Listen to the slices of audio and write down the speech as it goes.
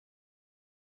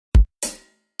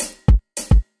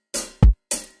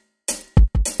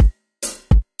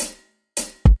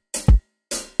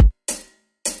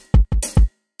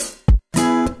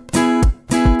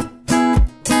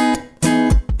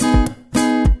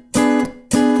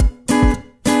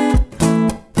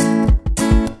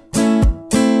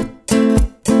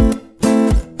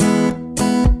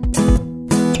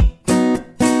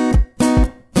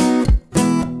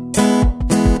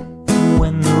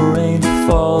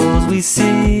we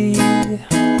see.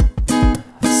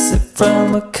 Sip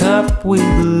from a cup, we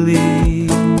believe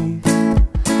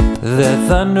that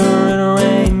thunder and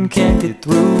rain can't get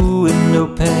through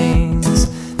window panes.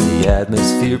 The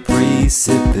atmosphere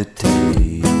precipitates.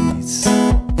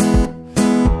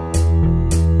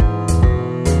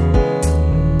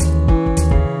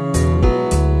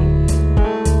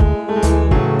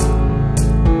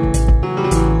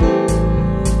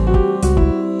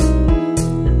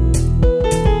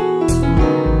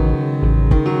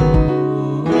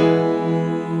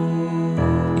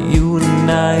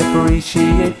 I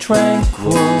appreciate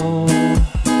tranquil,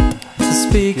 the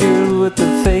speaker with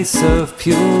the face of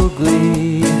pure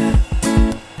glee,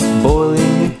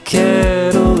 boiling a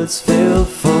kettle that's filled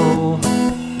full,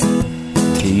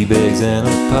 tea bags and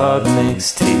a pot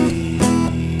mixed tea.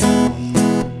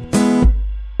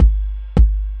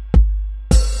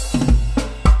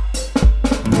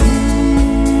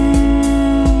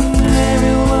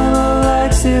 Everyone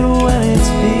likes it when it's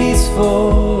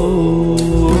peaceful.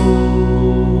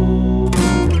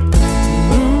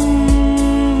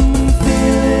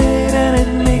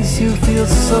 Feel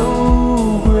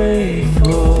so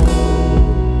grateful.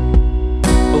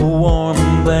 A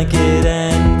warm blanket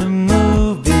and a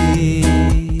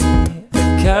movie,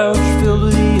 a couch filled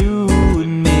with you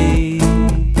and me,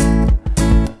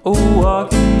 a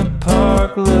walk in the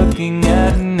park looking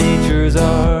at nature's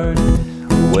art.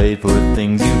 Wait for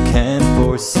things you can't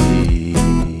foresee.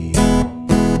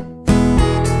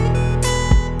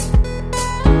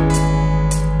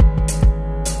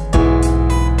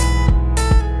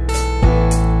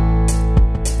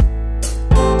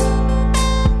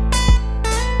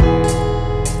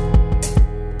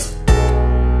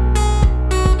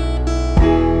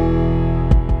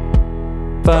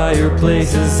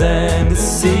 Fireplaces and a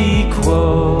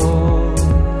sequel,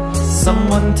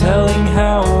 someone telling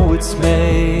how it's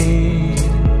made,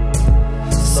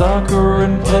 soccer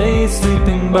and play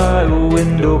sleeping by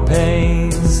window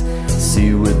panes.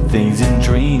 See what things in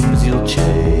dreams you'll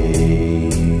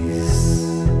chase.